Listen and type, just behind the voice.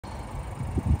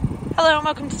Hello and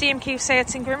welcome to DMQ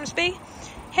Seat in Grimsby.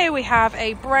 Here we have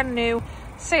a brand new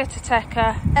Seat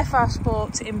Ateca FR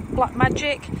Sport in Black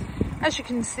Magic. As you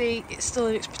can see, it's still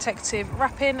in its protective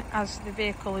wrapping as the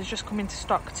vehicle has just come into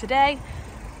stock today.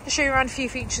 I'll show you around a few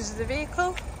features of the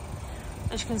vehicle.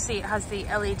 As you can see, it has the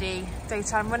LED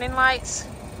daytime running lights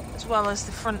as well as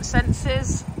the front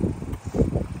sensors.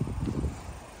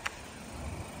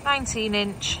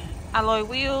 19-inch alloy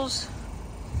wheels.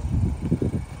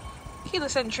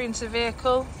 Keyless entry into the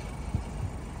vehicle.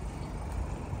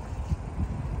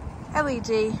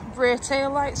 LED rear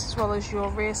tail lights as well as your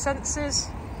rear sensors.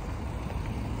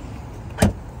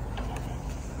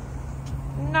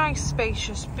 Nice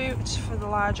spacious boot for the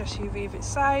large SUV of its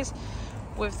size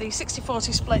with the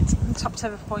 60/40 split and top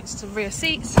tether points to rear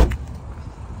seats.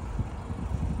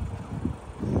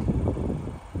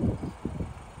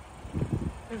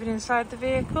 Moving inside the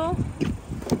vehicle,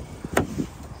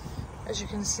 as you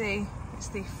can see, it's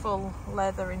the full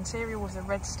leather interior with the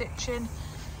red stitching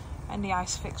and the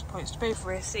ISOFIX points to both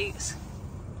rear seats,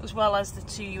 as well as the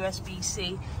two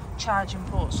USB-C charging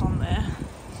ports on there.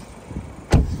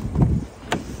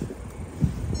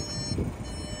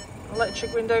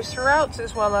 Electric windows throughout,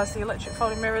 as well as the electric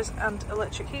folding mirrors and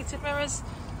electric heated mirrors.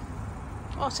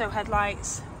 Auto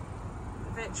headlights,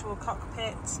 virtual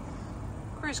cockpit,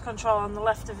 cruise control on the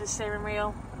left of the steering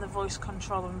wheel, and the voice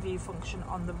control and view function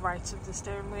on the right of the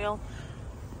steering wheel.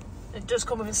 It does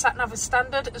come with a sat-nav as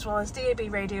standard, as well as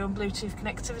DAB radio and Bluetooth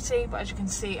connectivity, but as you can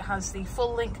see, it has the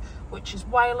full link, which is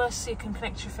wireless, so you can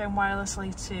connect your phone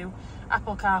wirelessly to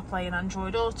Apple CarPlay and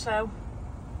Android Auto.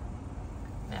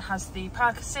 It has the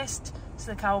park assist,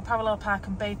 so the car will parallel park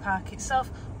and bay park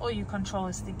itself. All you control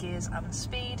is the gears and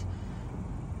speed.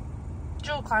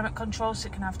 Dual climate control, so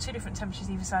it can have two different temperatures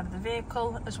either side of the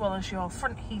vehicle, as well as your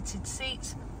front heated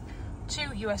seats. Two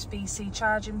USB-C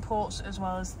charging ports, as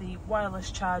well as the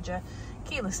wireless charger,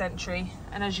 keyless entry,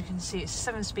 and as you can see, it's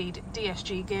a 7-speed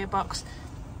DSG gearbox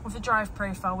with a drive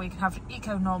profile where you can have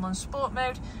eco, normal and sport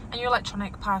mode, and your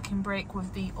electronic parking brake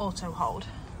with the auto hold.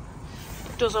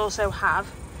 It does also have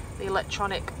the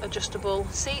electronic adjustable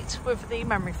seat with the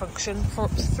memory function for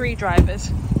up to 3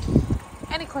 drivers.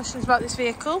 Any questions about this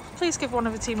vehicle, please give one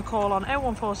of the team a call on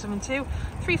 01472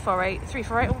 348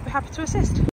 348 and we'll be happy to assist.